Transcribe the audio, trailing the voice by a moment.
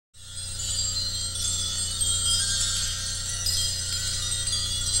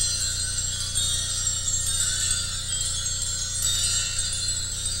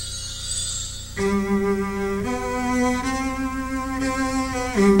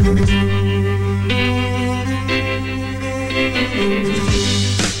With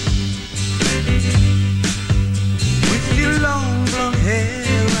your long blonde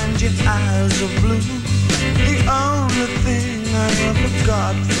hair and your eyes of blue, the only thing I ever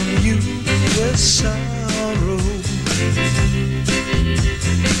got from you was sorrow.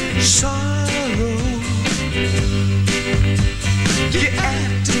 Sorrow. You're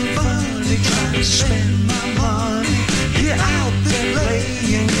acting funny, trying to spend my money. You're out there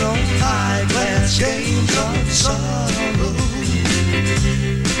playing your high-class games of sorrow.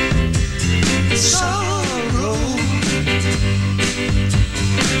 Sorrow.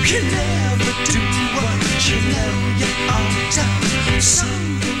 You never do what you know you ought to.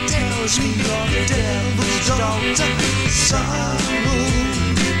 Something tells me you're the devil's daughter. Sorrow.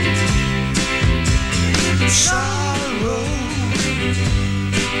 Sorrow.